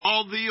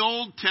all the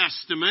Old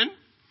Testament,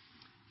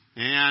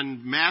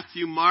 and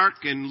Matthew,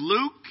 Mark, and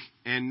Luke,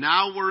 and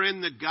now we're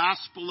in the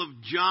Gospel of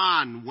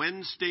John.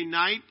 Wednesday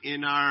night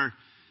in our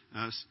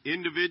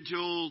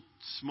individual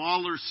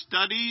smaller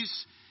studies,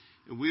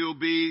 we will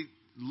be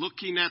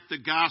looking at the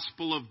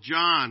Gospel of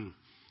John.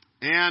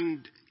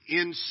 And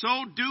in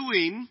so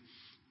doing,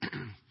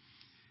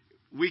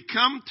 we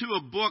come to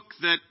a book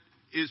that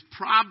is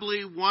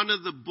probably one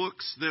of the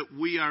books that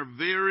we are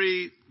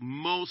very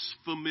most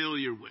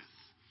familiar with.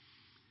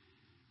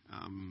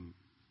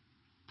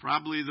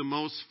 Probably the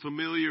most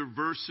familiar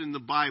verse in the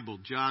Bible,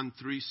 John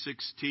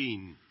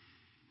 3:16,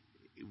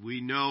 we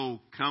know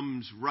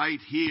comes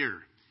right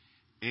here.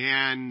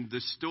 And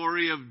the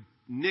story of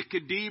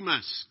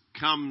Nicodemus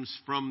comes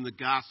from the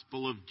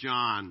Gospel of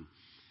John.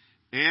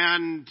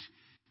 And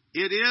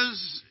it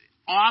is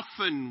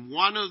often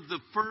one of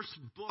the first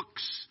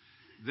books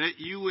that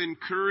you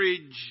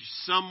encourage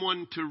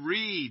someone to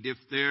read if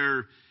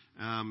they're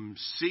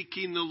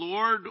seeking the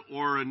Lord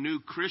or a new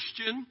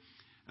Christian.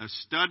 A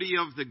study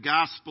of the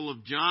Gospel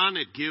of John.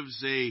 It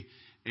gives a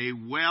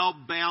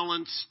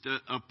well-balanced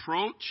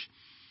approach.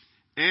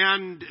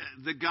 And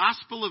the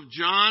Gospel of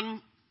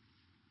John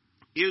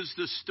is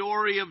the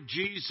story of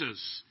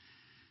Jesus.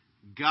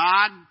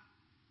 God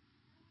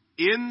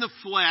in the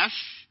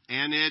flesh,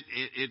 and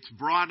it's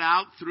brought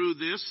out through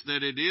this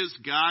that it is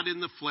God in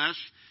the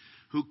flesh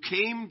who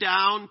came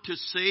down to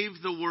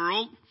save the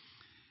world.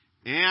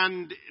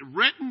 And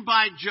written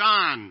by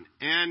John,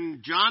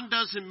 and John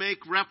doesn't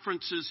make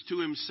references to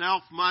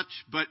himself much,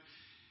 but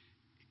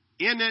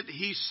in it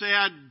he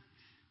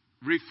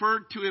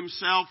referred to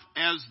himself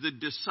as the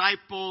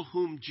disciple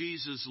whom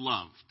Jesus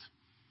loved.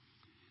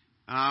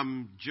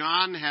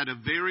 John had a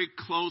very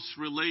close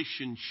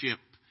relationship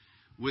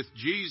with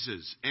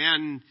Jesus,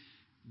 and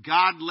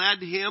God led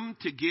him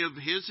to give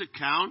his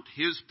account,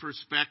 his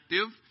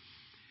perspective.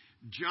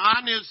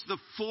 John is the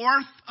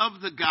fourth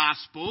of the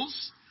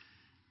Gospels.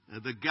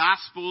 The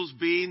Gospels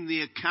being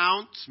the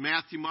accounts,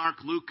 Matthew,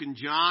 Mark, Luke, and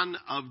John,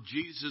 of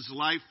Jesus'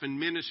 life and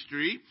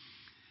ministry.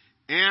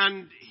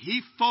 And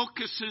he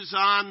focuses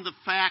on the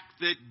fact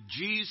that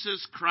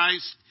Jesus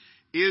Christ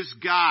is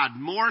God,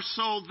 more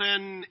so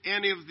than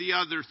any of the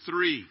other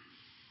three.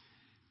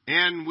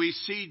 And we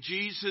see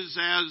Jesus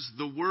as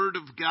the Word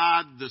of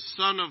God, the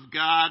Son of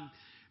God,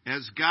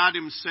 as God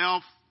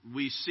himself.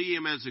 We see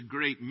him as a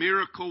great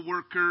miracle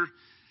worker,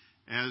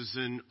 as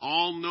an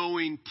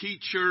all-knowing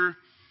teacher,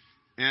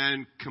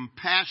 and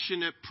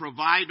compassionate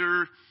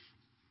provider,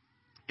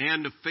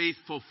 and a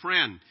faithful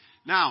friend.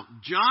 Now,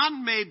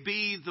 John may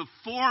be the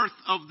fourth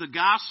of the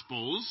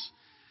Gospels,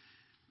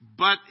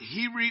 but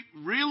he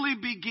really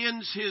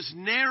begins his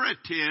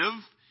narrative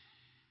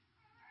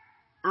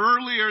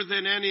earlier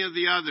than any of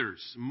the others.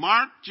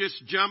 Mark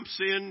just jumps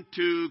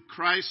into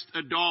Christ's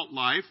adult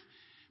life.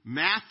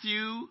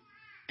 Matthew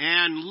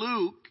and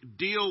Luke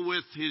deal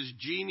with his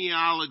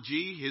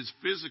genealogy, his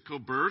physical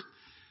birth,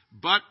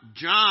 but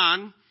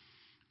John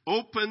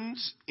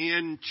opens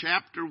in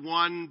chapter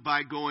 1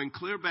 by going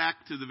clear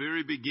back to the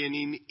very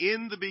beginning.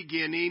 In the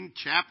beginning,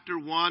 chapter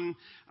 1,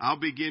 I'll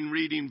begin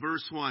reading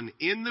verse 1.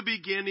 In the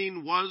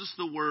beginning was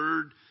the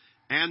Word,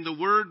 and the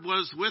Word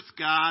was with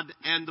God,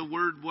 and the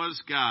Word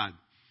was God.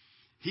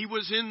 He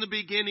was in the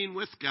beginning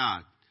with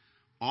God.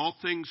 All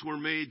things were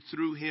made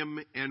through him,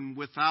 and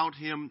without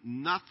him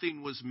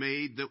nothing was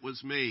made that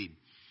was made.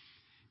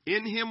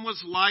 In him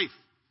was life,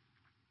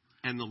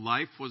 and the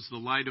life was the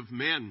light of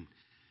men.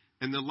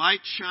 And the light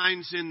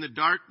shines in the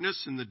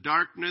darkness, and the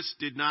darkness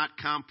did not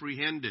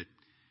comprehend it.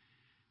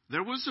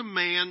 There was a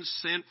man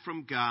sent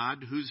from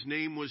God whose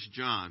name was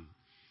John.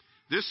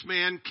 This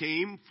man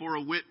came for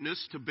a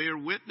witness, to bear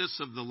witness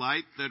of the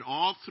light, that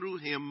all through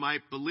him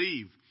might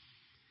believe.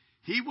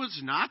 He was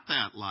not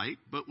that light,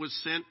 but was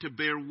sent to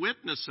bear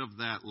witness of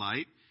that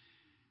light.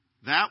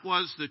 That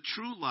was the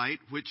true light,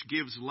 which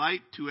gives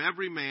light to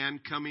every man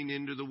coming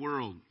into the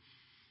world.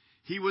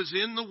 He was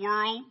in the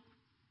world,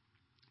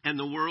 and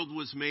the world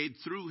was made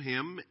through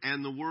him,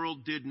 and the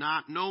world did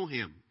not know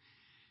him.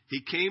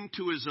 He came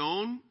to his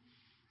own,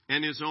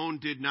 and his own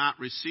did not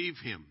receive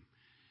him.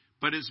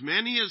 But as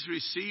many as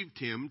received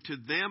him, to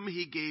them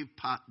he gave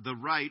the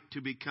right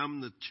to become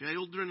the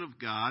children of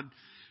God,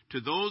 to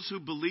those who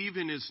believe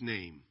in his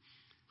name,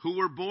 who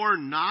were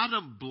born not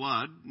of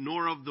blood,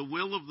 nor of the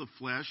will of the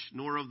flesh,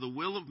 nor of the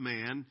will of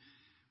man,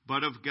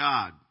 but of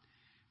God.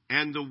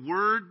 And the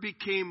Word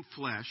became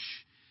flesh,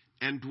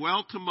 and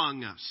dwelt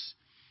among us.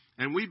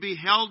 And we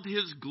beheld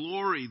his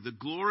glory, the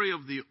glory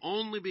of the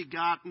only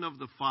begotten of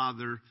the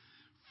Father,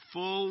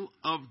 full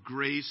of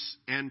grace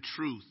and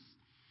truth.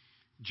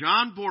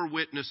 John bore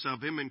witness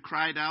of him and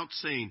cried out,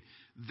 saying,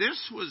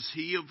 This was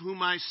he of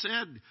whom I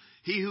said,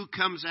 He who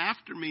comes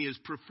after me is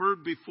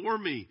preferred before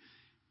me,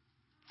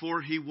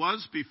 for he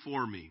was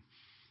before me.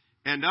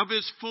 And of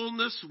his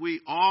fullness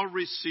we all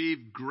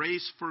received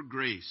grace for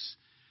grace.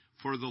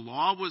 For the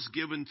law was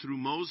given through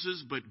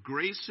Moses, but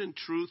grace and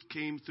truth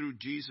came through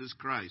Jesus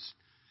Christ.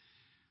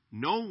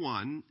 No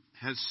one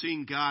has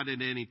seen God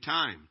at any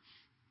time.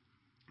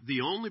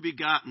 the only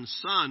begotten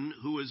Son,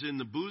 who is in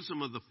the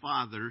bosom of the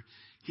Father,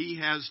 he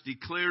has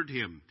declared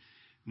him.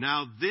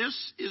 Now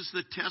this is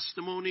the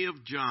testimony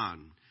of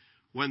John.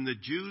 When the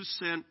Jews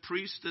sent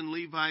priests and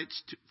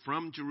Levites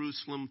from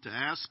Jerusalem to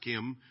ask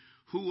him,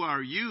 "Who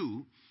are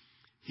you?"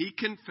 he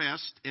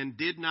confessed and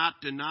did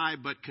not deny,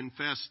 but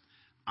confessed,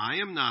 "I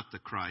am not the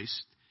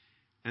Christ."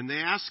 And they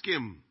asked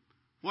him,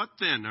 "What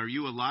then? Are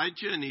you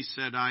Elijah?" And he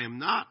said, "I am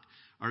not."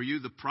 "Are you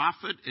the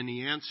prophet?" And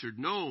he answered,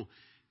 "No."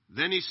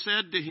 Then he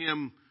said to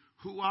him,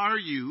 "Who are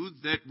you,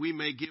 that we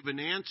may give an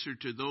answer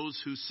to those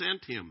who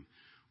sent him?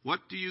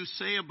 What do you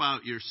say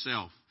about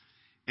yourself?"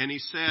 And he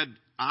said,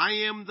 "I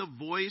am the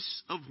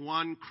voice of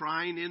one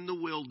crying in the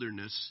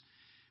wilderness,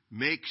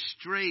 'Make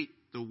straight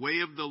the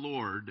way of the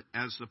Lord,'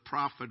 as the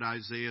prophet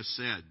Isaiah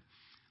said."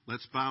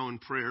 Let's bow in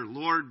prayer.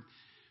 Lord,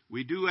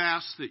 we do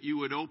ask that you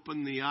would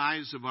open the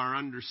eyes of our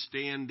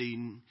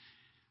understanding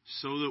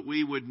so that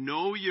we would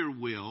know your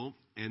will,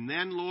 and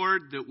then,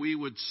 Lord, that we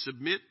would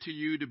submit to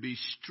you to be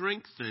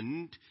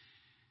strengthened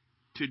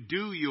to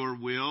do your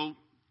will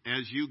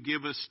as you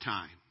give us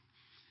time.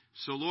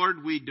 So,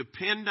 Lord, we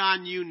depend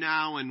on you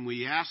now, and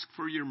we ask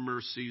for your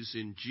mercies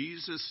in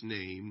Jesus'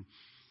 name.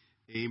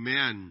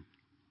 Amen.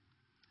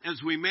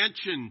 As we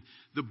mentioned,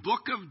 the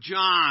book of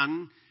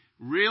John,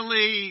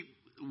 really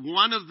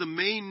one of the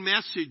main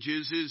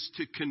messages is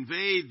to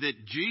convey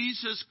that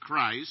Jesus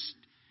Christ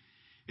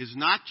is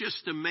not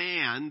just a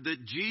man,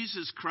 that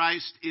Jesus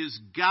Christ is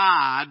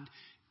God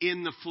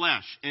in the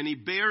flesh. And he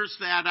bears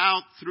that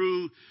out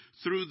through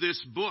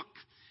this book.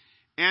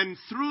 And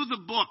through the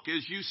book,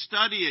 as you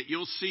study it,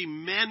 you'll see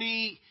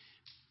many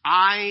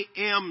I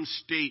am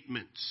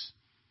statements.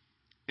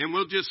 And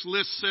we'll just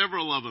list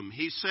several of them.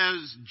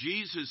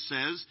 Jesus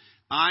says,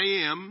 "I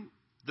am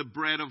the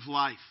bread of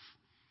life."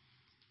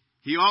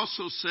 He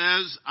also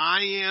says,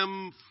 "I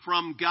am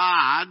from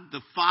God,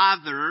 the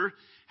Father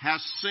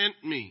has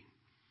sent me.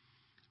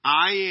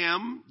 I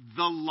am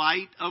the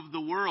light of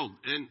the world."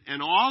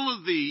 And all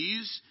of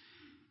these,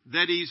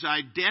 that he's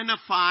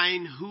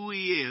identifying who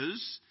he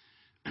is.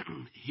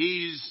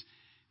 He's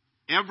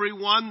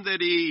everyone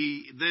that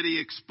he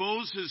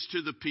exposes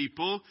to the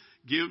people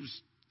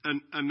gives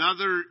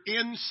another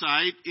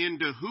insight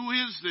into who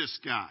is this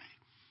guy.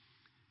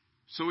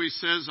 So he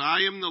says,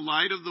 "I am the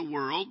light of the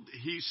world."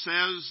 He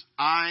says,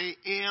 "I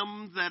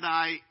am that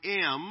I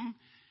am."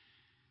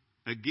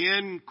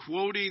 Again,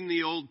 quoting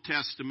the Old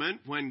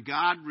Testament, when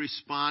God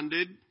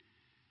responded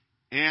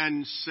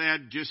and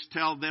said, "Just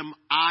tell them,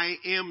 I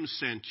am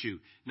sent you."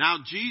 Now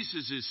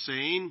Jesus is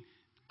saying,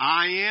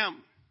 "I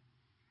am."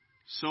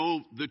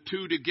 So the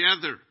two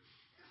together.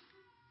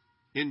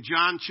 In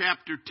John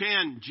chapter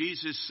 10,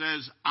 Jesus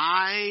says,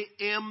 "I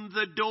am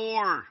the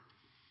door.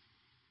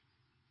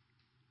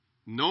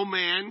 No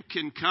man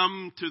can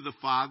come to the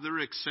Father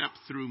except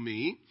through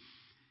me."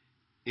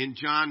 In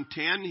John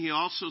 10, he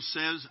also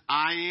says,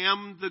 "I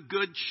am the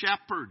good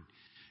shepherd."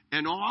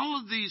 And all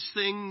of these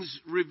things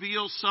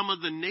reveal some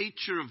of the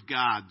nature of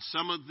God.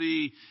 Some of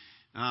the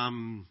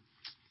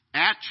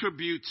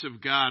attributes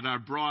of God are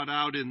brought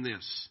out in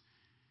this.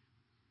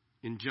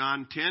 In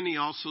John 10, he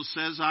also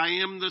says, "I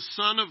am the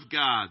Son of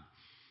God."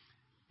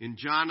 In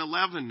John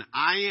 11,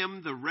 "I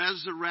am the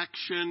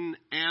resurrection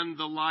and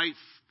the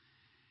life."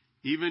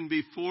 Even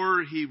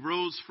before he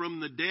rose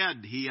from the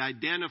dead, he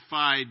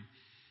identified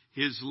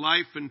his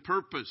life and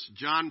purpose.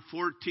 John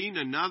 14,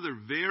 another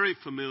very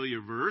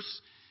familiar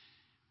verse.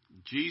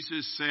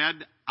 Jesus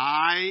said,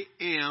 "I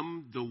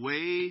am the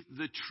way,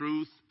 the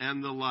truth,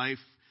 and the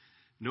life.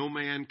 No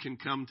man can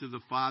come to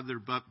the Father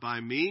but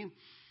by me."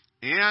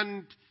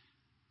 And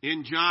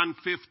in John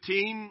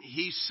 15,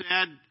 he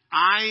said,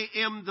 "I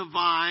am the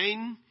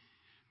vine,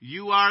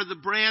 you are the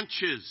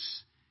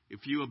branches.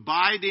 If you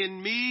abide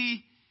in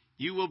me,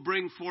 you will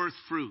bring forth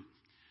fruit."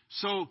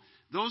 So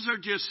those are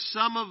just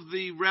some of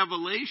the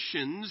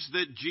revelations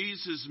that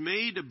Jesus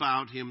made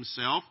about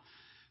himself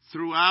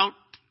throughout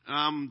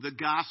the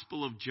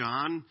Gospel of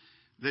John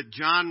that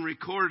John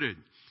recorded.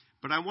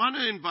 But I want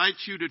to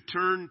invite you to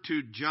turn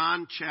to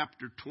John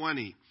chapter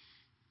 20.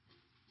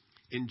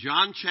 In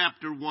John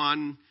chapter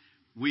 1,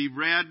 we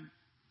read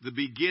the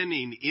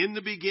beginning. "In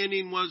the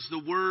beginning was the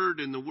Word,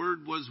 and the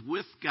Word was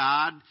with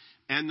God,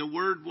 and the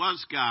Word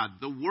was God."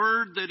 The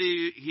Word that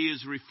he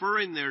is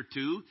referring there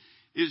to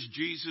is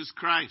Jesus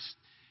Christ,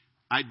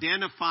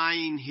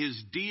 identifying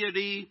his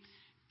deity,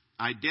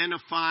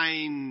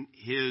 identifying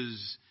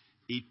his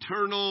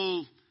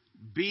eternal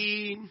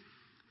being.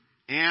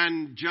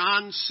 And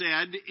John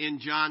said in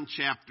John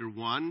chapter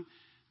 1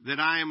 that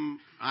I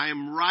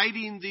am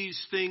writing these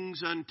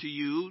things unto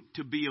you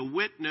to be a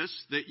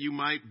witness that you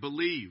might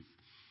believe.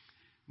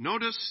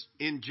 Notice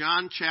in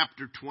John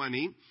chapter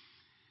 20,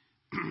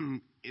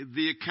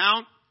 the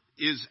account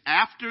is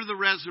after the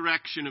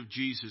resurrection of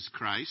Jesus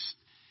Christ.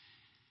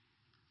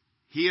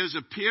 He has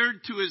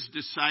appeared to his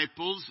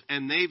disciples,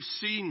 and they've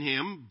seen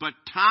him,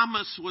 but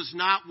Thomas was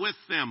not with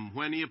them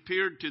when he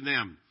appeared to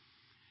them.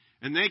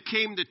 And they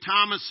came to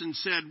Thomas and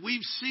said,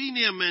 "We've seen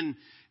him, and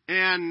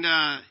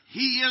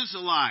he is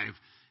alive."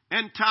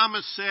 And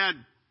Thomas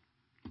said,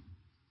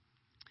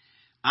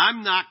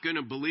 I'm not going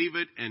to believe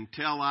it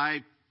until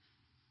I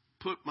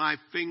put my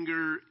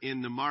finger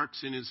in the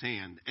marks in his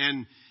hand.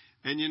 And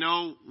you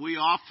know, we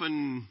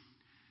often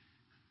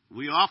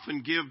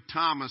give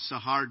Thomas a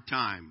hard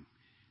time.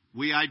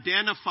 We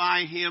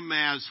identify him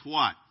as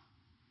what?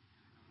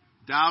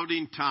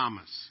 Doubting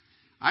Thomas.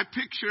 I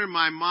picture in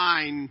my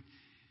mind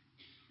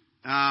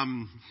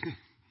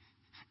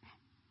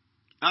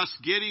us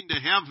getting to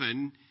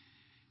heaven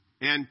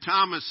and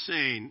Thomas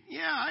saying,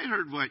 yeah, I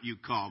heard what you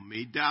called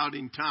me,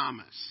 Doubting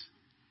Thomas.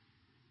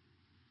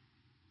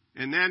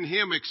 And then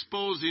him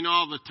exposing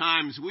all the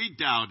times we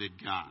doubted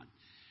God.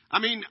 I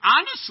mean,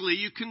 honestly,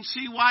 you can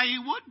see why he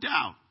would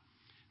doubt.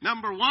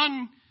 Number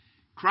one,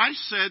 Christ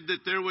said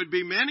that there would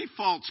be many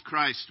false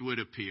Christs would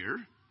appear.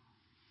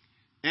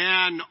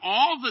 And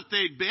all that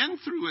they'd been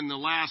through in the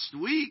last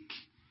week,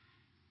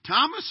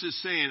 Thomas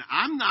is saying,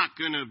 I'm not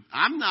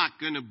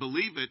gonna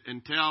believe it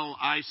until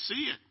I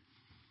see it.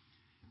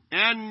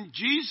 And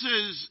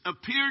Jesus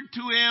appeared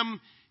to him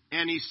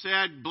and he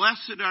said,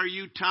 blessed are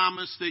you,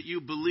 Thomas, that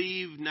you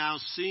believe now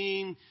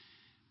seeing,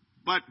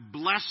 but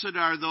blessed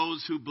are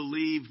those who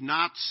believe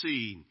not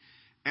seeing.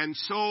 And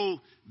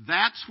so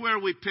that's where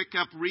we pick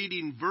up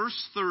reading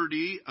verse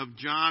 30 of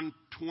John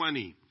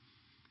 20.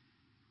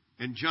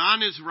 And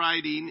John is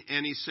writing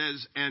and he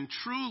says, and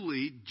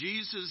truly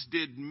Jesus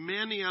did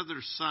many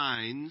other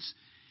signs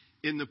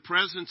in the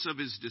presence of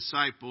his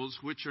disciples,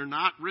 which are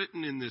not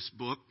written in this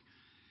book,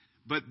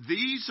 but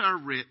these are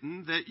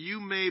written that you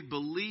may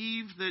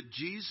believe that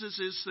Jesus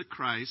is the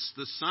Christ,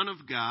 the Son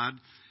of God,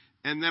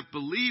 and that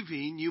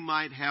believing you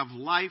might have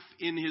life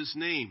in his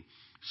name.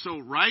 So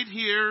right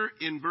here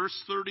in verse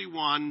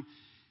 31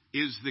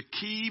 is the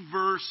key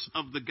verse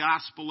of the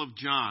Gospel of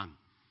John.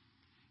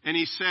 And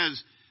he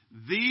says,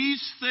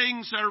 these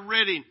things are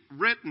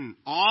written,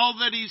 all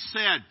that he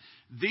said,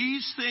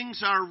 these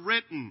things are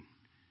written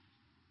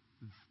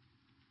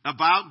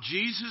about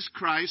Jesus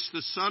Christ,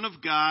 the Son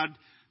of God,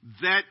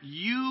 that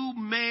you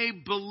may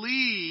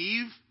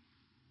believe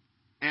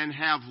and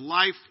have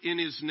life in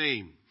his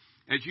name.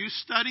 As you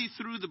study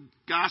through the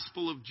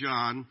Gospel of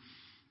John,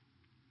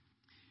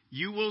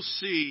 you will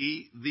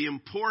see the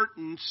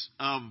importance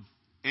of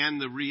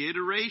and the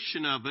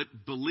reiteration of it,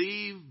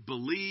 believe,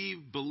 believe,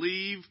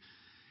 believe.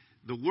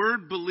 The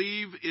word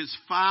believe is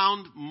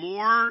found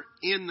more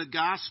in the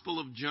Gospel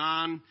of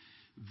John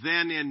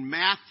than in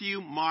Matthew,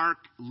 Mark,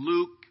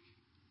 Luke,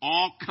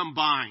 all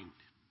combined.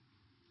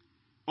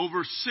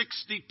 Over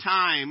 60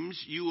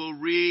 times you will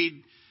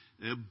read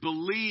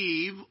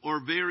believe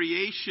or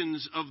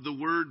variations of the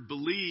word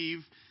believe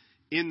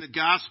in the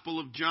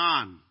Gospel of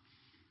John.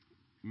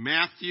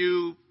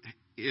 Matthew,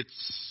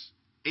 it's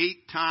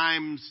 8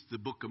 times. The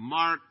book of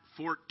Mark,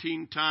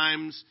 14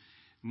 times.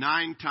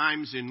 9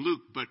 times in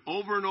Luke. But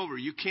over and over,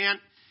 you can't,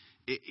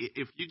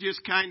 if you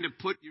just kind of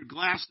put your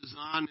glasses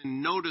on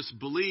and notice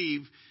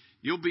believe,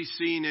 you'll be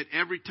seeing it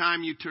every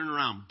time you turn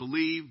around.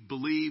 Believe,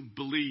 believe,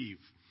 believe.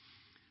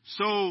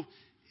 So,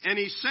 and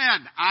he said,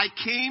 I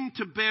came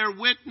to bear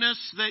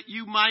witness that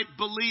you might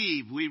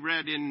believe. We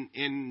read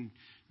in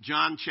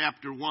John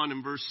chapter 1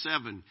 and verse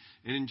 7.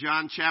 And in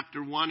John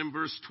chapter 1 and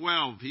verse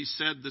 12, he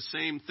said the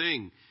same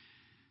thing.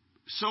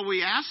 So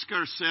we ask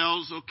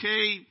ourselves,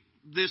 okay,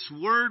 this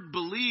word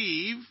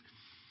believe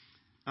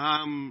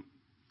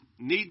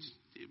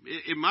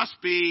it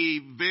must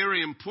be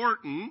very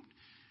important.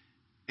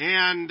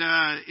 And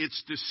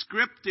it's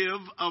descriptive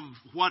of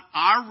what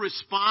our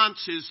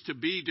response is to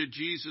be to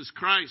Jesus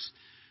Christ.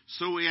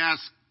 So we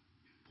ask,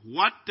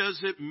 what does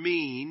it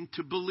mean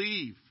to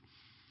believe?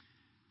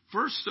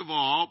 First of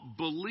all,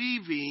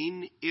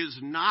 believing is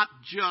not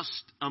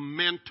just a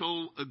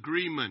mental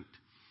agreement.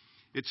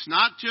 It's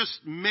not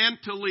just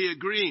mentally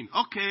agreeing.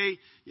 Okay,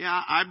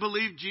 yeah, I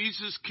believe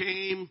Jesus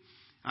came.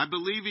 I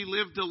believe he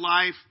lived a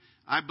life.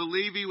 I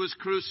believe he was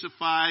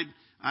crucified.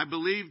 I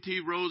believed he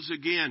rose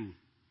again.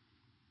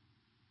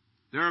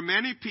 There are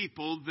many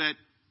people that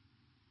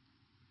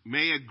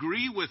may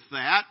agree with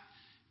that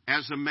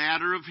as a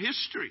matter of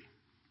history.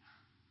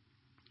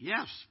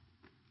 Yes,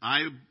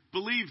 I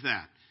believe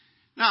that.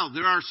 Now,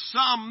 there are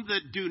some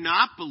that do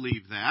not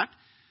believe that,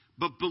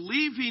 but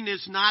believing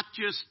is not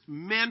just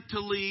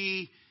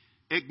mentally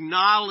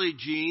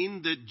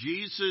acknowledging that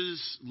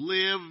Jesus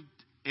lived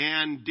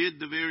and did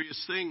the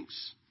various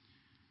things.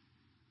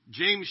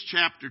 James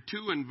chapter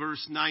 2 and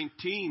verse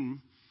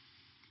 19,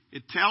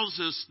 it tells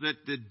us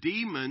that the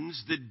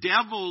demons, the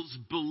devils,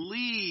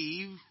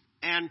 believe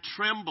and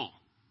tremble.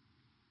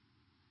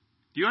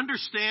 Do you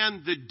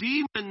understand? The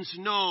demons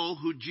know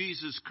who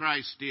Jesus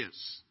Christ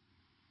is.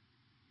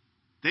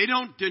 They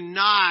don't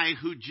deny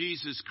who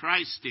Jesus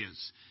Christ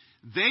is.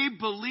 They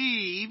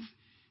believe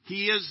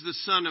he is the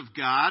Son of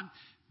God.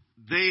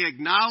 They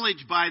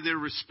acknowledge by their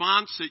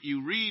response that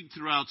you read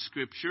throughout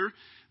Scripture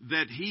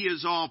that he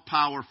is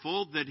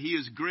all-powerful, that he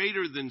is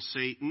greater than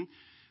Satan.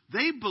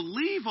 They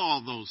believe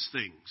all those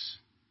things.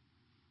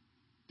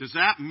 Does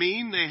that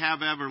mean they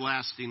have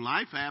everlasting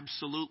life?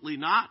 Absolutely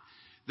not.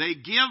 They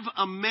give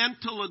a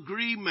mental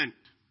agreement.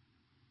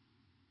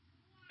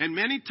 And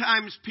many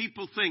times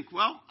people think,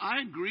 well,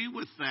 I agree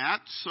with that,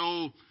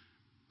 so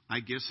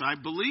I guess I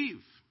believe.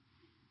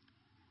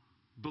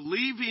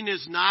 Believing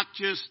is not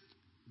just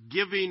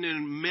giving a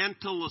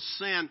mental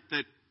assent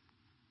that,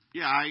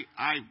 yeah,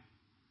 I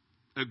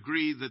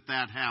agree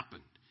that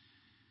happened.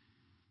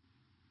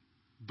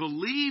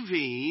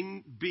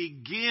 Believing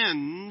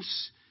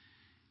begins,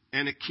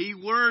 and a key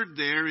word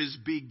there is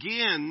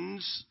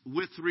begins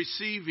with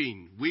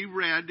receiving. We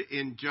read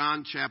in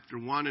John chapter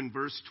 1 and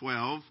verse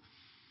 12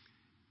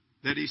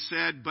 that he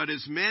said, "But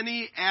as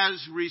many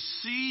as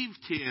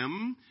received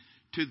him,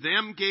 to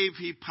them gave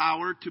he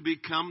power to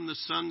become the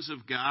sons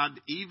of God,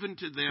 even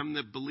to them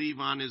that believe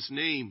on his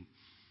name."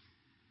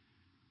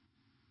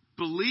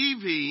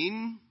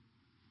 Believing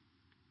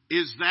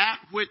is that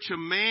which a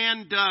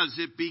man does.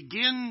 It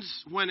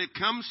begins when it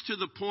comes to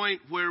the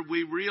point where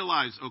we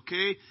realize,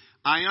 okay,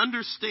 I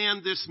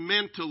understand this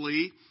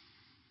mentally,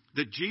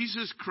 that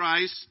Jesus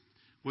Christ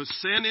was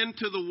sent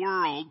into the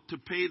world to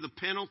pay the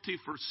penalty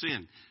for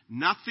sin.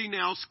 Nothing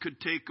else could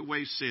take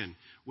away sin.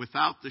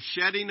 Without the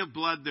shedding of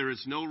blood, there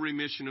is no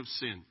remission of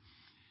sin.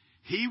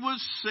 He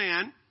was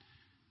sent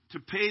to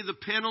pay the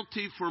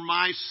penalty for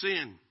my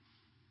sin.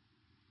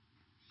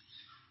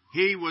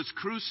 He was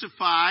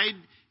crucified.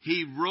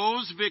 He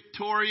rose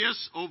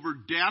victorious over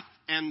death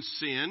and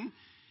sin.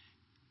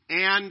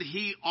 And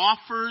he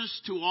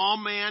offers to all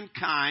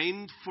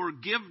mankind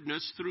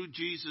forgiveness through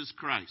Jesus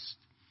Christ.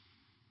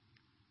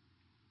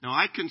 Now,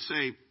 I can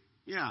say,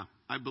 yeah,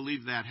 I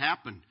believe that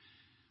happened.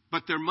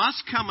 But there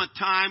must come a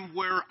time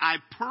where I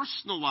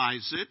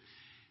personalize it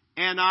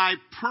and I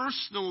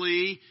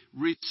personally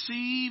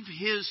receive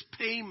his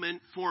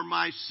payment for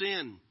my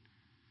sin.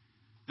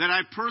 That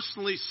I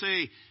personally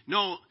say,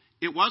 no,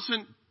 it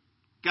wasn't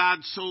God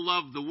so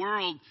loved the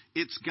world,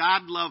 it's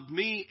God loved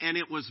me, and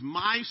it was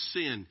my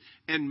sin.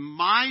 And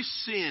my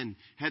sin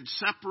had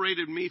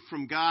separated me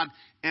from God,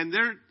 and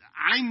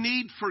I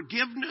need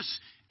forgiveness.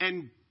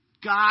 And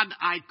God,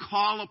 I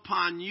call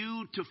upon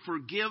you to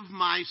forgive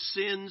my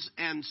sins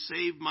and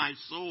save my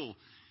soul.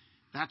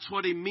 That's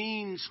what he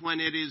means when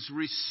it is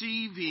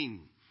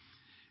receiving.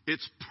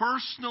 It's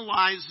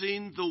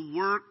personalizing the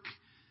work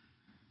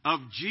of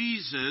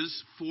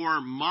Jesus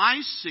for my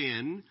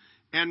sin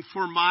and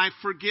for my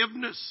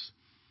forgiveness.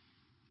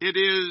 It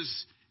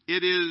is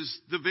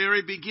the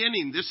very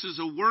beginning. This is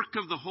a work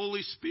of the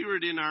Holy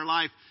Spirit in our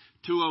life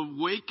to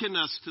awaken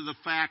us to the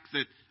fact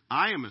that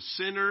I am a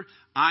sinner.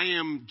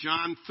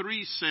 John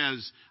 3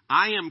 says,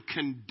 I am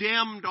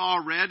condemned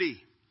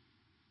already.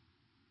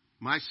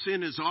 My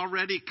sin has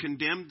already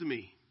condemned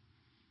me.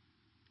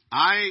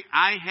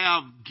 I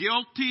have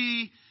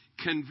guilty,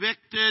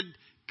 convicted,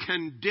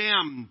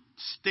 condemned,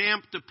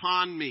 stamped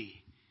upon me.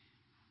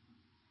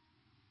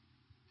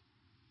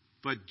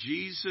 But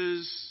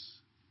Jesus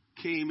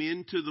came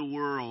into the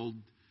world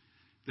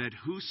that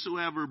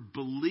whosoever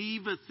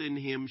believeth in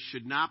him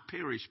should not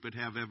perish but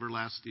have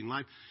everlasting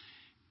life.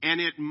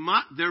 And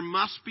there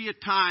must be a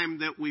time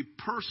that we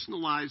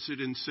personalize it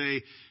and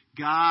say,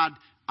 God,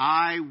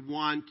 I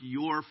want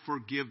your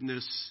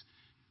forgiveness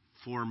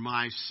for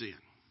my sin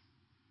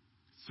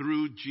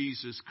through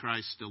Jesus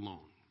Christ alone.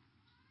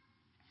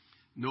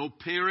 No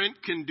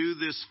parent can do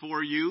this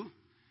for you.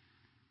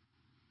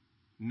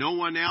 No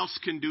one else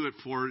can do it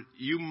for you.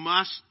 You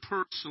must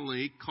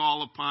personally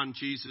call upon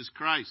Jesus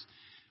Christ.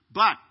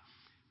 But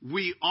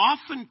we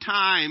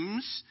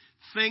oftentimes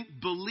think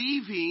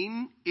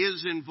believing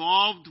is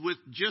involved with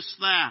just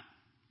that.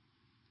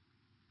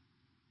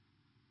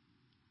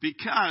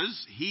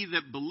 Because he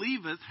that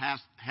believeth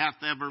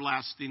hath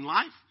everlasting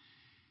life.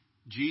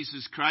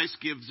 Jesus Christ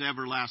gives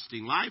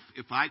everlasting life.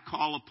 If I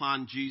call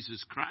upon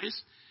Jesus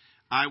Christ,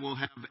 I will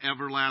have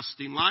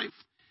everlasting life.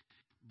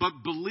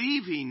 But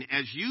believing,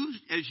 as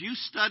you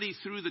study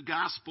through the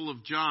Gospel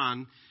of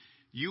John,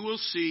 you will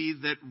see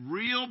that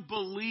real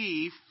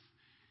belief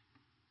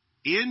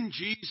in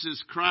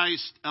Jesus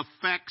Christ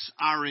affects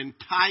our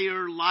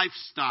entire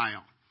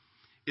lifestyle.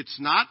 It's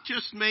not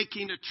just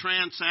making a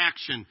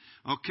transaction.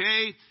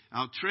 Okay,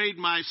 I'll trade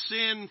my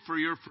sin for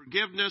your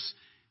forgiveness.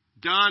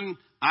 Done.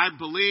 I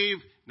believe.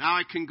 Now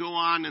I can go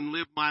on and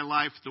live my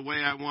life the way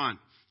I want.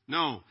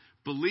 No.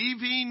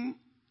 Believing,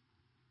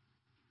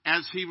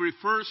 as he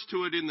refers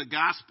to it in the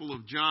Gospel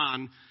of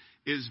John,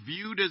 is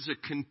viewed as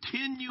a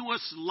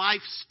continuous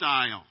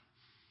lifestyle.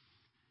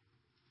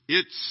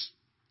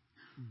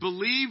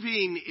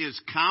 Believing is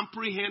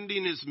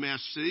comprehending his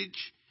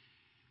message,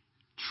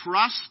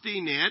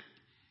 trusting it,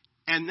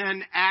 and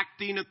then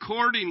acting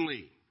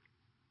accordingly.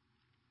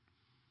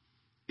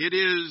 It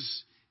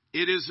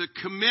is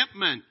a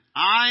commitment.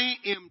 I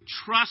am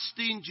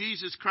trusting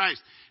Jesus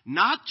Christ,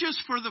 not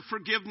just for the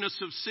forgiveness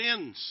of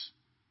sins.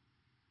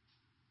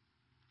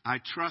 I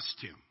trust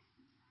him.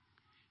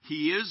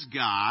 He is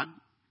God.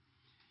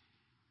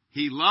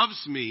 He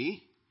loves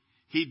me.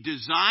 He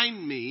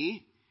designed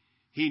me.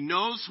 He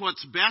knows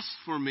what's best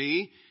for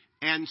me.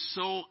 And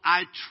so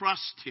I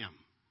trust him.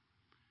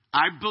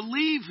 I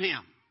believe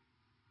him.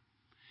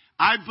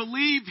 I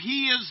believe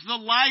he is the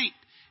light.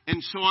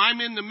 And so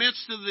I'm in the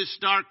midst of this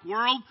dark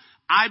world.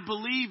 I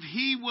believe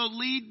He will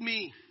lead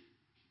me.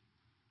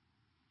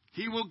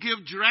 He will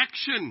give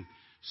direction.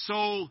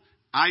 So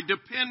I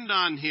depend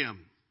on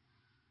Him.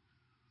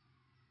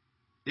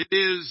 It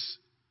is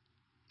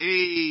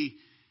a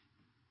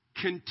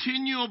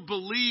continual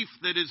belief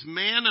that is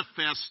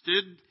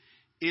manifested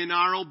in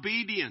our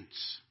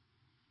obedience.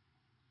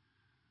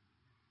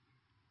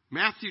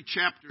 Matthew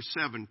chapter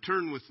 7.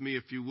 Turn with me,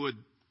 if you would,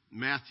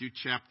 Matthew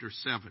chapter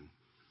 7.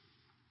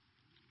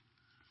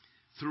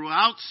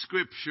 Throughout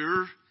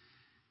Scripture,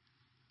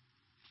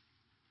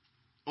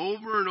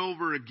 over and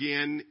over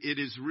again, it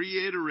is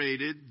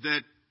reiterated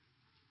that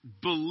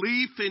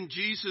belief in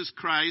Jesus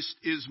Christ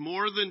is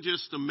more than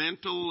just a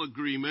mental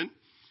agreement.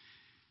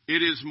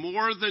 It is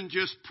more than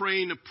just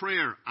praying a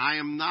prayer. I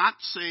am not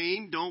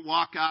saying, don't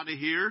walk out of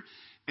here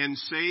and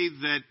say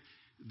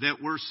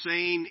that we're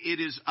saying it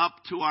is up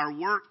to our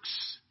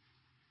works.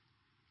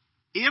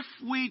 If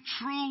we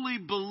truly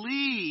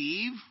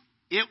believe,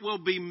 it will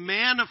be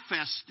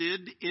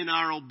manifested in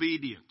our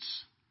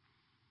obedience.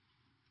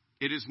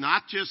 It is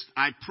not just,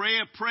 I pray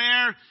a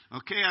prayer,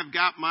 okay, I've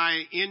got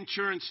my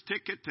insurance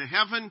ticket to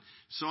heaven,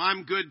 so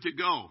I'm good to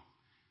go.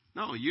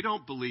 No, you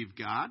don't believe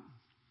God.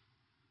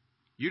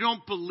 You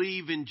don't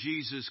believe in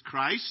Jesus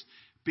Christ,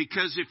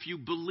 because if you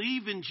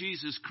believe in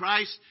Jesus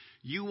Christ,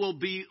 you will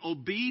be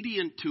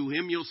obedient to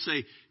Him. You'll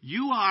say,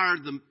 you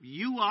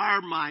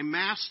are my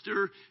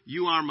master,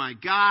 you are my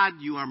God,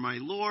 you are my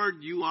Lord,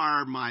 you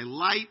are my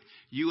light,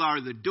 you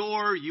are the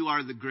door, you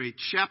are the great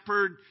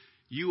shepherd,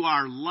 you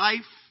are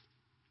life.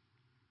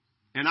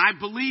 And I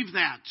believe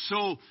that.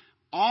 So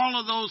all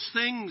of those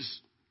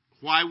things,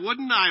 why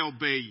wouldn't I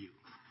obey you?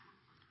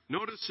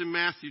 Notice in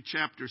Matthew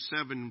chapter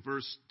 7,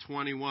 verse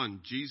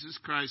 21, Jesus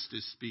Christ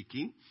is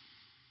speaking.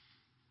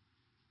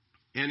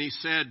 And He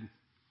said,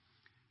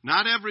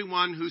 not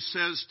everyone who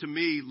says to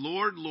me,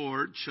 Lord,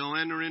 Lord, shall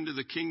enter into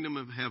the kingdom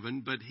of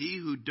heaven, but he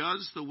who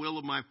does the will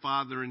of my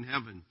Father in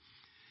heaven.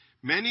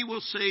 Many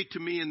will say to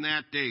me in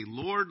that day,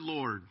 Lord,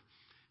 Lord,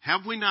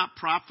 have we not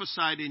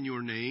prophesied in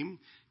your name,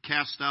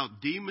 cast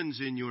out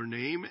demons in your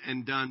name,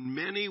 and done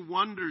many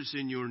wonders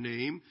in your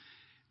name?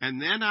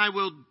 And then I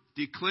will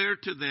declare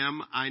to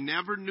them, I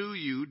never knew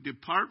you.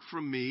 Depart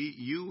from me,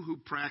 you who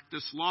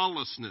practice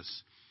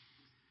lawlessness.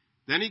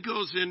 Then He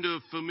goes into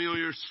a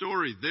familiar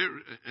story,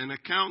 an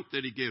account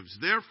that He gives.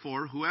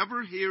 Therefore,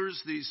 whoever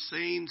hears these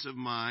sayings of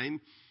mine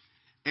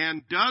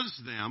and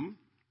does them,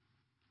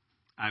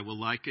 I will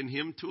liken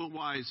him to a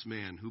wise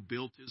man who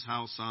built his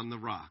house on the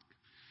rock.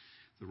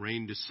 The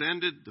rain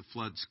descended, the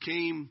floods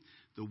came,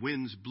 the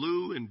winds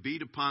blew and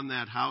beat upon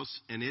that house,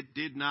 and it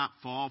did not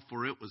fall,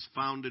 for it was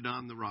founded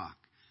on the rock.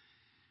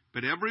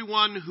 But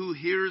everyone who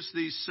hears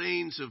these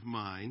sayings of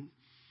mine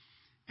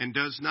and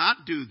does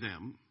not do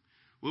them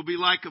will be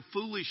like a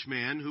foolish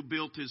man who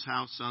built his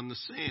house on the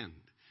sand.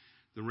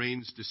 The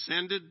rains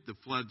descended, the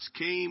floods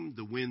came,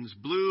 the winds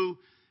blew,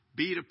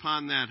 beat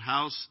upon that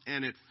house,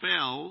 and it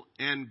fell,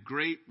 and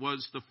great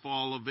was the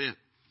fall of it.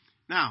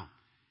 Now,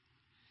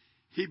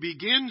 he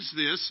begins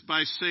this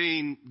by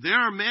saying, there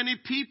are many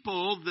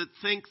people that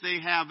think they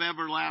have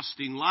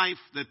everlasting life,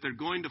 that they're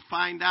going to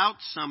find out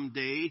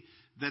someday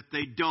that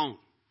they don't.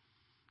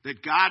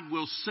 That God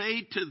will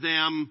say to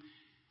them,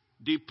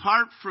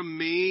 depart from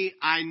me,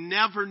 I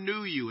never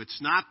knew you.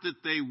 It's not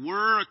that they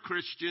were a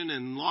Christian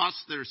and lost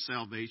their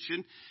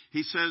salvation.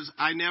 He says,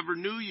 I never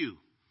knew you.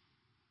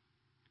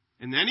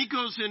 And then he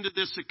goes into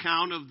this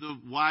account of the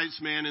wise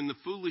man and the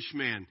foolish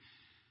man.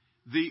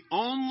 The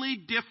only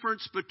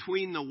difference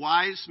between the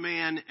wise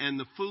man and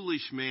the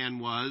foolish man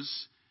was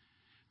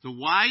the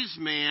wise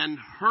man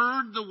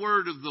heard the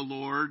word of the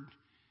Lord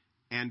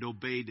and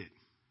obeyed it.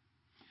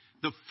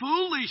 The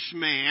foolish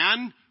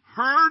man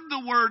heard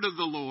the word of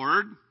the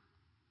Lord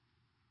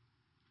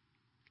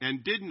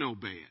and didn't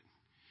obey it.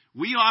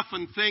 We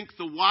often think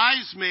the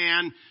wise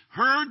man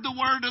heard the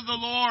word of the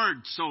Lord,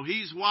 so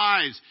he's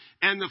wise.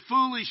 And the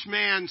foolish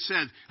man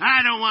said,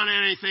 I don't want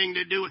anything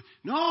to do with it.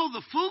 No,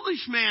 the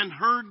foolish man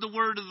heard the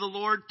word of the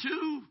Lord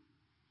too.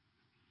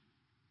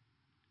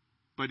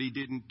 But he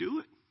didn't do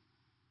it.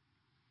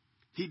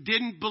 He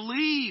didn't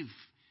believe.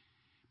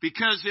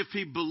 Because if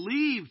he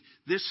believed,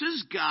 this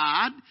is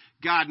God.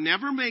 God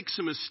never makes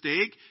a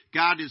mistake.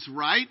 God is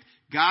right.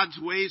 God's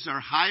ways are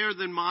higher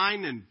than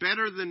mine and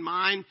better than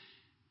mine.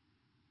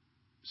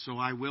 So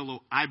I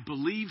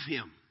believe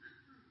Him.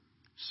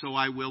 So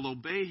I will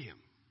obey Him.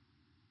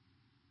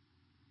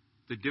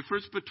 The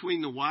difference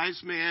between the wise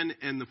man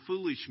and the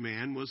foolish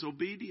man was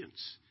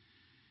obedience.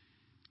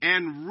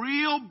 And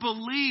real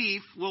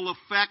belief will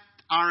affect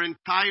our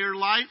entire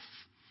life.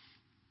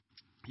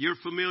 You're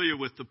familiar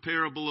with the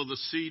parable of the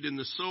seed and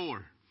the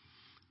sower.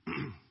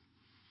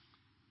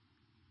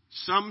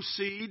 Some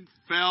seed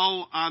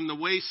fell on the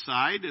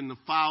wayside, and the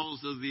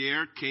fowls of the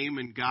air came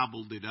and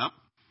gobbled it up.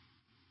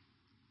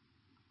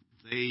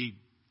 They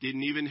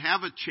didn't even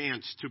have a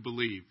chance to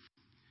believe.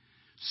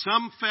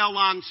 Some fell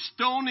on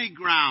stony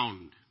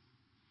ground.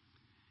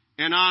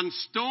 And on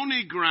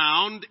stony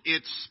ground,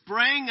 it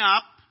sprang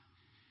up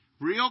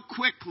real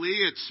quickly.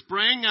 It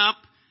sprang up.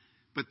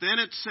 But then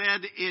it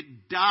said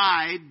it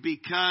died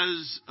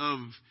because of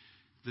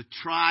the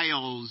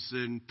trials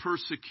and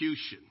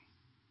persecution.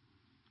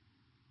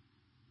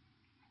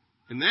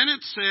 And then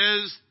it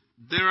says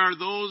there are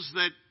those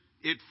that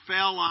it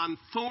fell on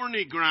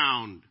thorny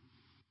ground.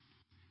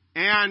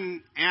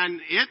 And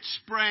it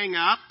sprang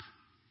up,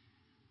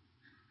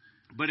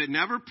 but it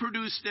never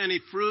produced any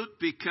fruit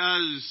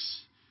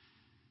because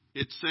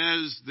it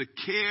says the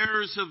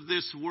cares of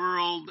this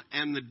world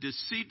and the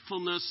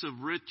deceitfulness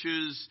of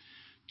riches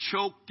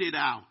choked it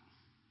out.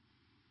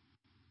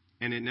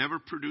 And it never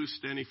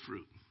produced any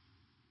fruit.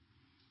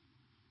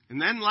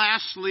 And then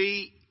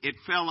lastly, it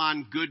fell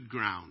on good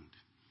ground.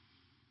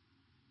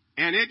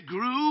 And it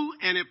grew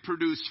and it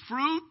produced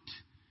fruit,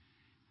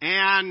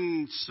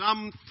 and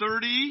some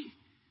 30%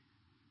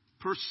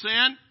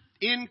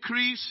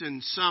 increase,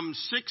 and some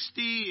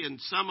 60%,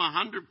 and some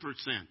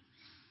 100%.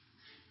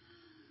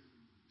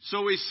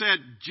 So we said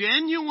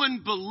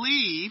genuine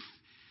belief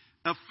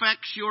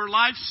affects your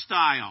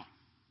lifestyle.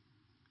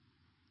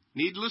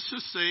 Needless to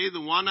say,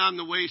 the one on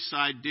the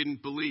wayside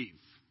didn't believe.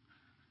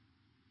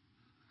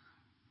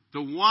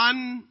 The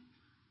one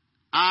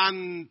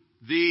on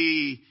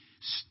the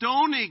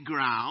stony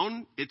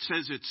ground, it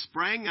says it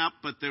sprang up,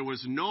 but there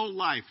was no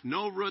life,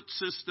 no root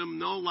system,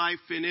 no life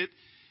in it,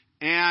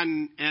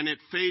 and it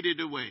faded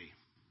away.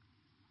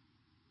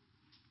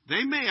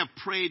 They may have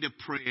prayed a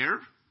prayer,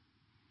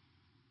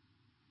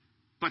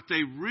 but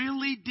they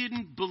really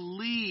didn't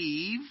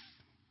believe,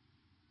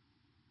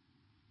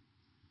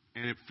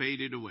 and it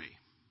faded away.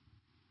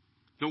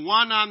 The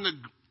one on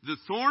the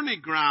thorny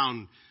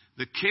ground,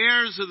 the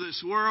cares of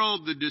this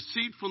world, the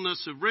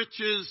deceitfulness of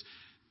riches,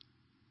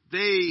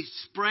 they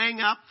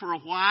sprang up for a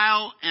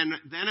while, and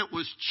then it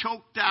was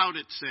choked out,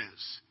 it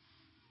says.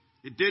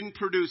 It didn't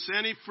produce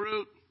any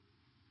fruit.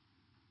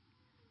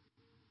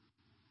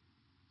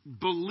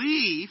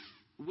 Belief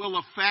will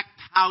affect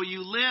how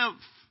you live.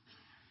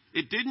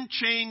 It didn't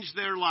change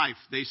their life.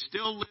 They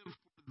still live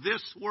for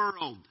this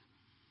world.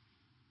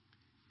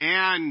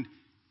 And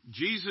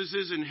Jesus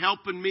isn't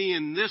helping me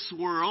in this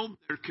world.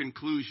 Their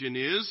conclusion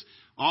is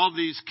all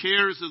these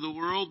cares of the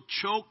world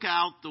choke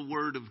out the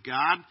Word of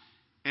God,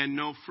 and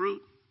no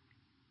fruit.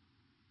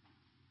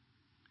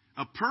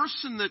 A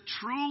person that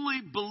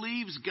truly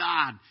believes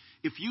God,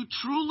 if you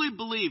truly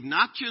believe,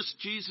 not just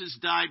Jesus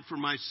died for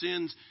my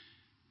sins,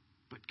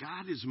 but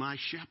God is my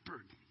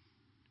shepherd.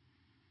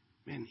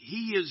 Man,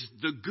 He is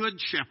the good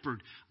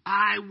shepherd.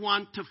 I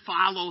want to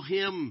follow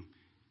Him.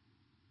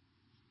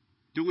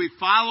 Do we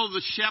follow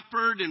the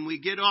shepherd and we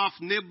get off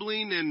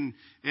nibbling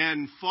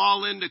and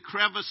fall into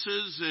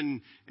crevices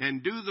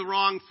and do the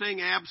wrong thing?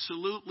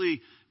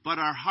 Absolutely. But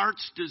our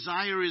heart's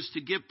desire is to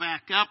get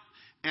back up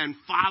and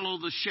follow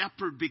the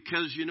shepherd,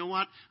 because you know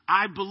what?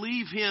 I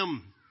believe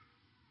Him.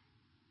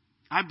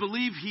 I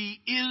believe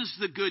He is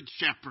the good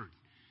shepherd.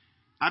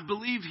 I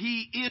believe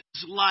He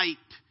is light.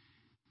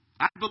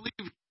 I believe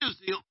He is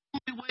the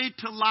only way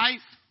to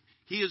life.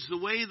 He is the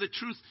way, the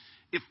truth.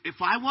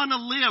 If I want to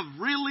live,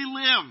 really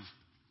live,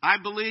 I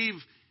believe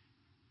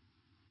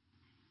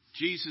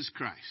Jesus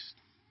Christ.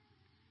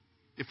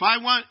 If I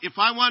want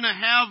to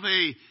have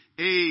a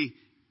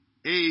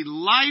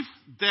life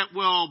that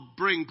will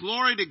bring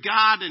glory to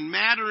God and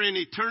matter in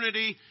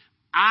eternity,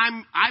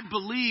 I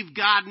believe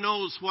God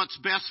knows what's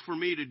best for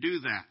me to do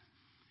that.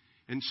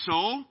 And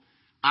so,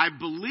 I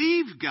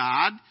believe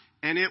God,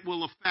 and it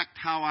will affect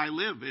how I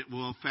live. It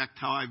will affect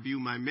how I view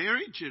my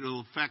marriage. It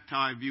will affect how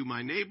I view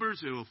my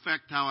neighbors. It will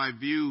affect how I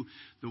view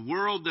the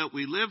world that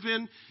we live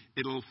in.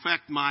 It will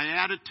affect my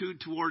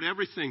attitude toward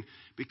everything,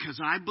 because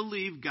I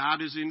believe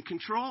God is in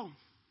control.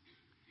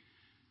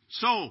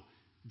 So,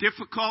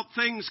 difficult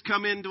things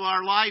come into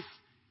our life,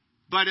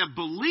 but a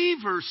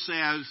believer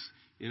says,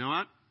 you know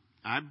what?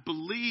 I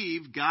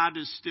believe God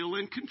is still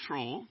in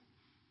control,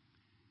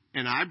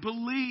 and I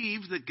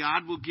believe that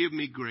God will give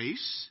me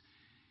grace,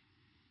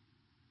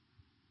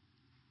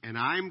 and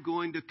I'm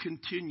going to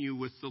continue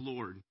with the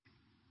Lord.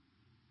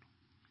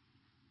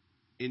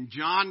 In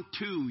John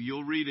 2,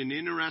 you'll read an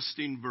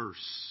interesting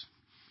verse.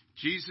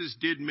 Jesus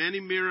did many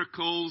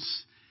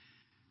miracles,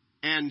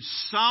 and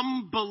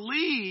some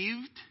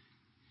believed,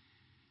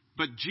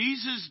 but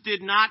Jesus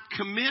did not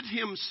commit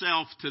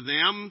Himself to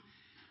them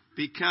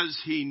because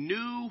He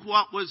knew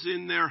what was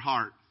in their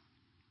heart.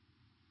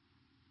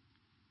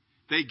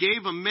 They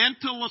gave a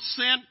mental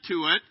assent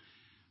to it,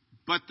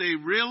 but they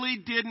really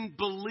didn't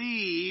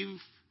believe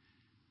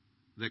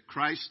that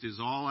Christ is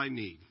all I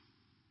need.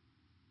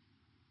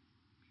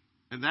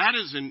 And that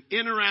is an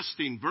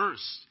interesting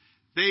verse.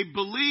 They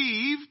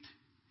believed,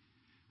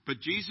 but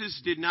Jesus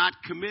did not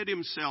commit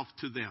Himself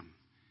to them.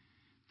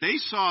 They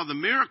saw the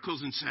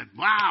miracles and said,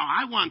 wow,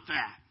 I want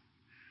that.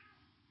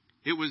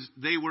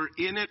 They were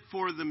in it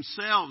for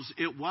themselves.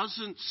 It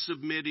wasn't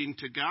submitting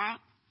to God.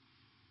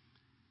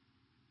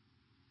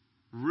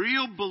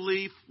 Real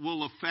belief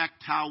will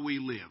affect how we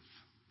live.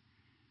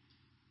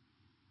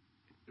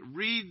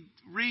 Read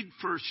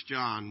 1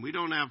 John. We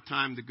don't have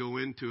time to go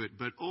into it,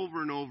 but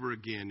over and over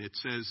again it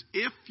says,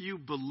 if you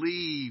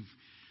believe,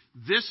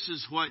 this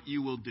is what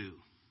you will do.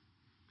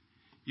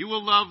 You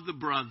will love the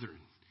brethren.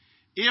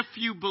 If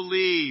you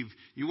believe,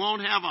 you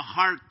won't have a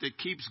heart that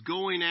keeps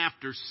going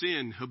after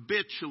sin,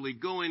 habitually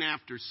going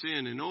after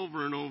sin and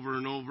over and over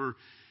and over.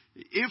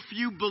 If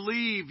you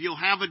believe, you'll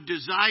have a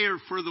desire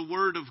for the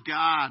Word of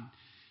God.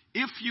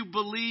 If you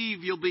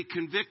believe, you'll be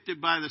convicted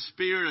by the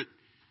Spirit.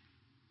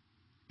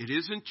 It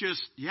isn't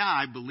just,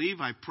 I believe,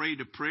 I prayed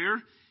a prayer.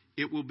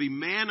 It will be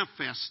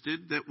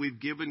manifested that we've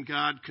given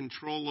God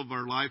control of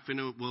our life, and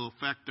it will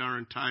affect our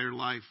entire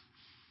life.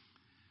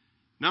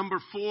 Number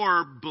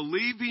 4,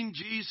 believing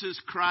Jesus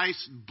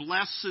Christ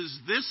blesses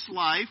this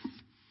life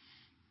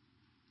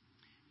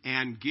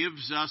and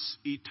gives us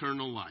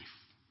eternal life.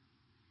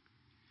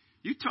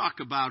 You talk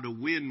about a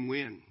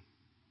win-win.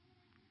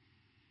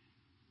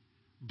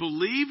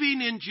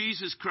 Believing in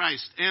Jesus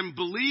Christ and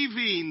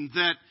believing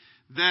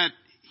that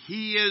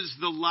He is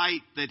the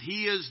light, that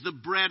He is the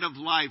bread of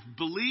life,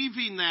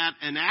 believing that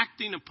and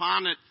acting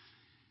upon it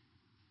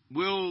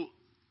will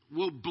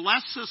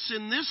bless us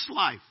in this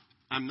life.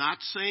 I'm not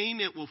saying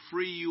it will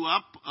free you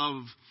up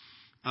of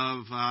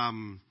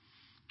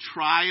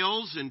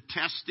trials and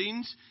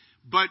testings,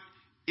 but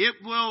it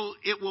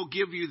will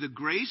give you the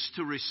grace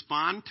to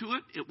respond to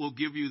it. It will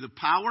give you the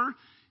power.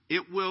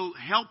 It will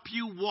help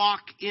you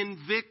walk in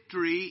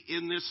victory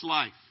in this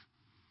life.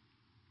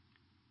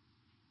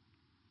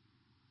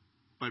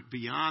 But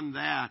beyond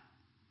that,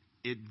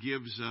 it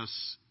gives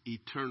us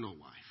eternal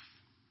life.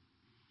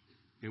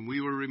 And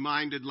we were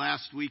reminded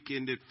last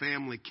weekend at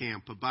family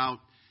camp about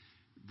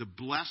the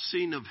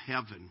blessing of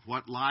heaven,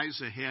 what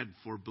lies ahead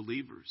for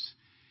believers.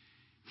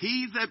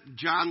 He that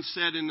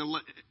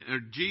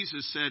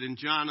Jesus said in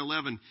John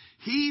 11,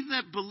 he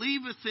that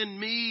believeth in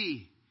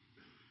me,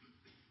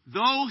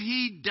 though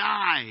he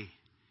die,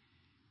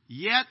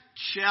 yet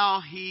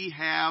shall he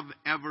have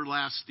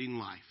everlasting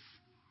life.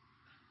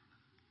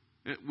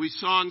 We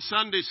saw in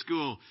Sunday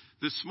school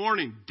this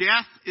morning,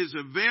 death is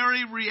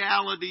very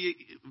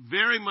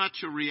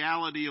much a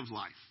reality of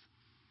life.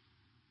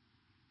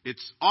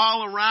 It's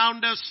all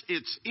around us.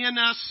 It's in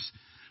us.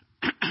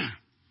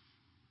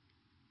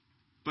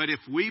 But if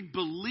we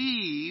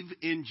believe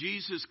in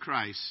Jesus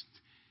Christ,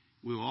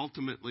 we'll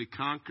ultimately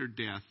conquer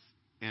death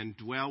and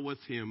dwell with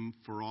Him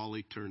for all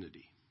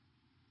eternity.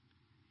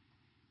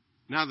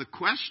 Now, the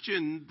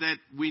question that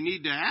we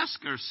need to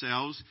ask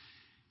ourselves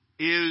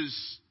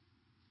is,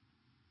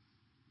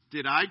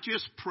 did I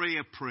just pray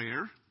a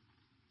prayer?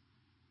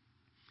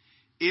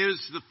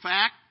 Is the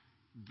fact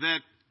that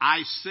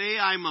I say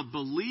I'm a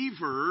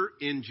believer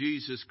in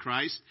Jesus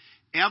Christ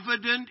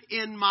evident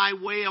in my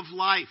way of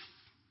life?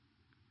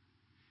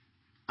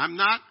 I'm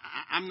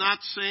not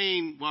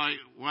saying,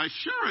 why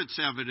sure it's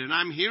evident.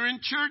 I'm here in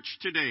church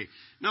today.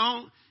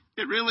 No,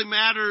 it really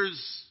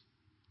matters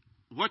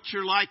what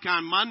you're like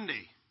on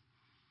Monday.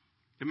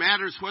 It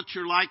matters what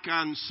you're like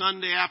on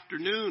Sunday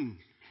afternoon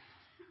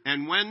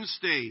and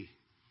Wednesday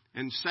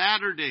and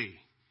Saturday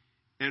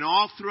and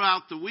all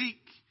throughout the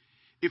week.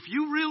 If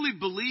you really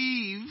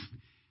believe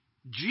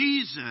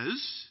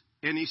Jesus,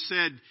 and He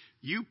said,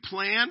 you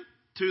plant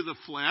to the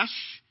flesh,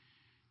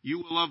 you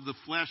will of the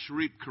flesh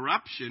reap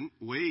corruption.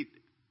 Wait,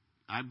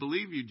 I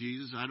believe you,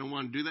 Jesus. I don't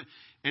want to do that.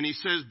 And He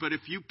says, but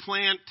if you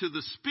plant to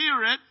the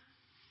Spirit,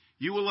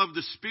 you will of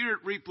the Spirit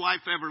reap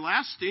life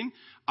everlasting.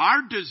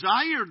 Our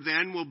desire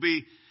then will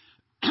be,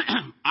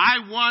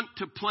 I want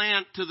to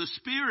plant to the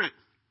Spirit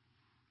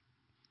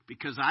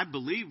because I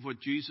believe what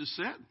Jesus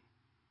said.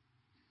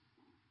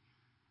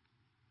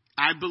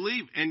 I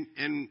believe,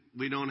 and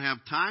we don't have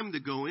time to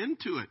go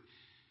into it.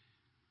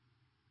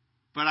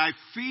 But I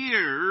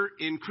fear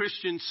in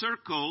Christian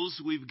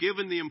circles, we've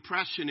given the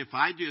impression if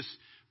I just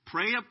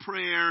pray a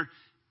prayer,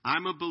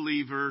 I'm a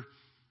believer,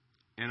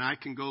 and I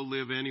can go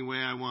live any way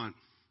I want.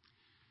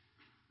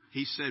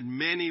 He said,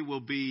 many will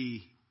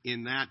be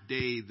in that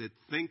day that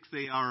think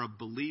they are a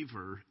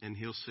believer, and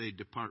He'll say,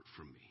 depart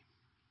from me.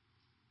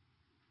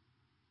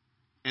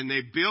 And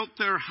they built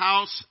their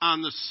house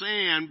on the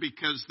sand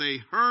because they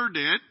heard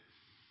it.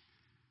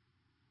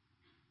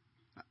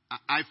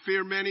 I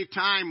fear many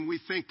times we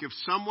think if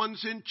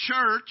someone's in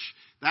church,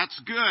 that's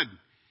good.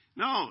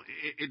 No,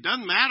 it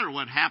doesn't matter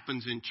what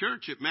happens in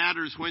church. It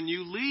matters when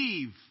you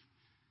leave.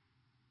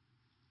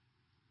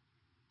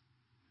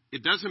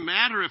 It doesn't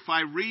matter if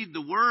I read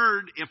the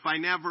Word if I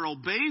never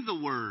obey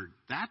the Word.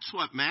 That's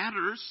what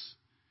matters.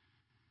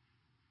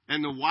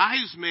 And the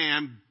wise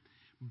man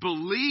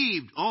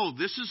believed,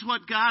 this is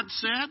what God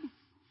said?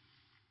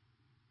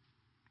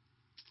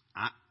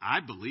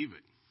 I believe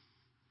it.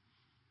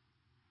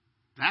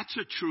 That's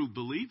a true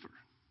believer.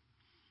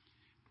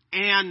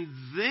 And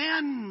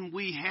then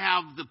we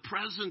have the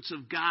presence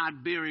of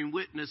God bearing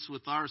witness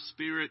with our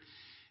spirit.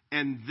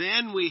 And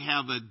then we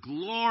have a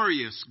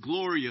glorious,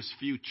 glorious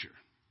future.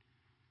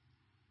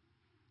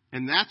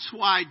 And that's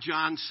why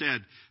John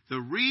said,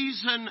 the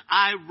reason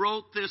I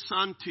wrote this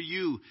unto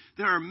you,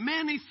 there are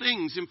many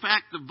things. In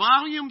fact, the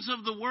volumes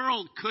of the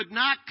world could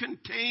not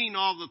contain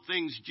all the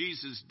things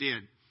Jesus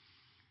did.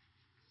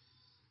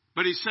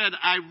 But He said,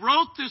 I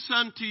wrote this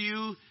unto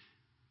you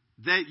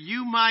that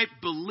you might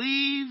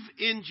believe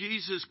in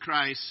Jesus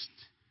Christ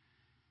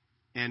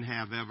and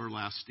have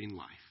everlasting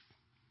life.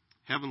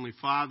 Heavenly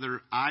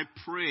Father, I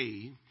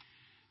pray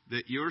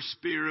that your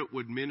Spirit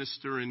would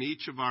minister in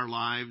each of our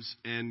lives.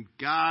 And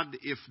God,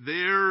 if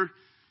there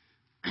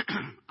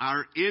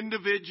are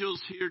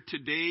individuals here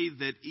today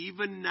that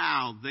even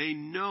now they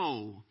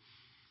know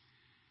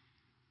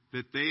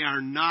that they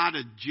are not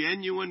a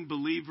genuine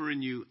believer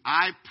in you,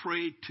 I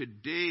pray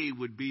today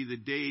would be the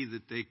day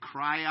that they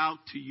cry out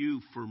to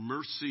you for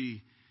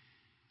mercy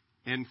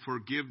and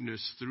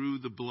forgiveness through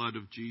the blood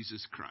of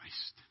Jesus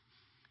Christ.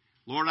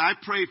 Lord, I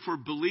pray for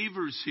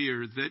believers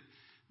here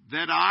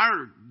that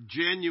are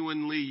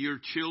genuinely your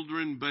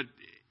children, but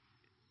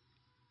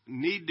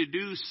need to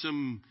do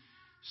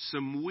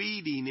some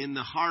weeding in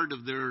the heart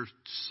of their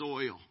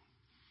soil.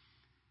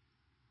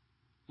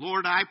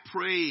 Lord, I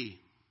pray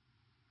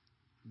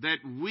that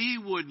we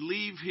would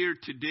leave here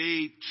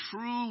today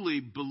truly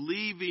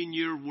believing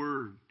your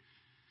word,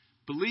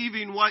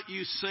 believing what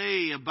you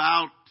say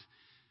about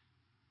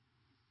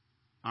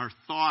our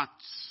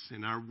thoughts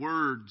and our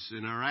words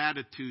and our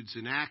attitudes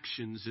and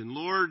actions. And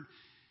Lord,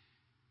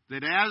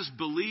 that as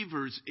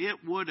believers, it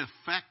would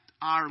affect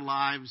our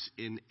lives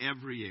in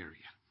every area.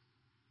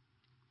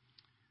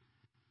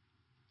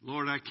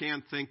 Lord, I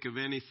can't think of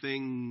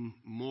anything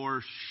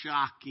more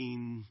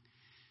shocking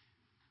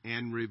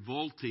and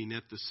revolting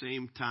at the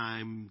same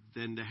time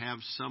than to have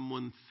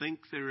someone think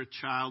they're a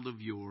child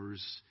of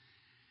yours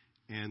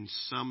and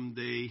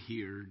someday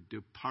hear,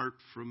 "Depart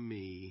from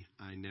me,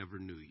 I never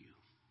knew you."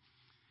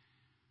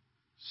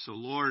 So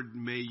Lord,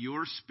 may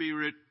your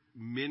Spirit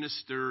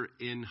minister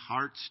in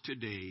hearts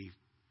today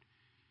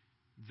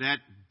that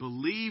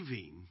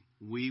believing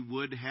we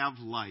would have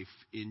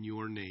life in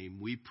your name.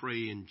 We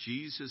pray in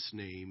Jesus'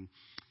 name.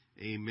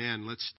 Amen. Let's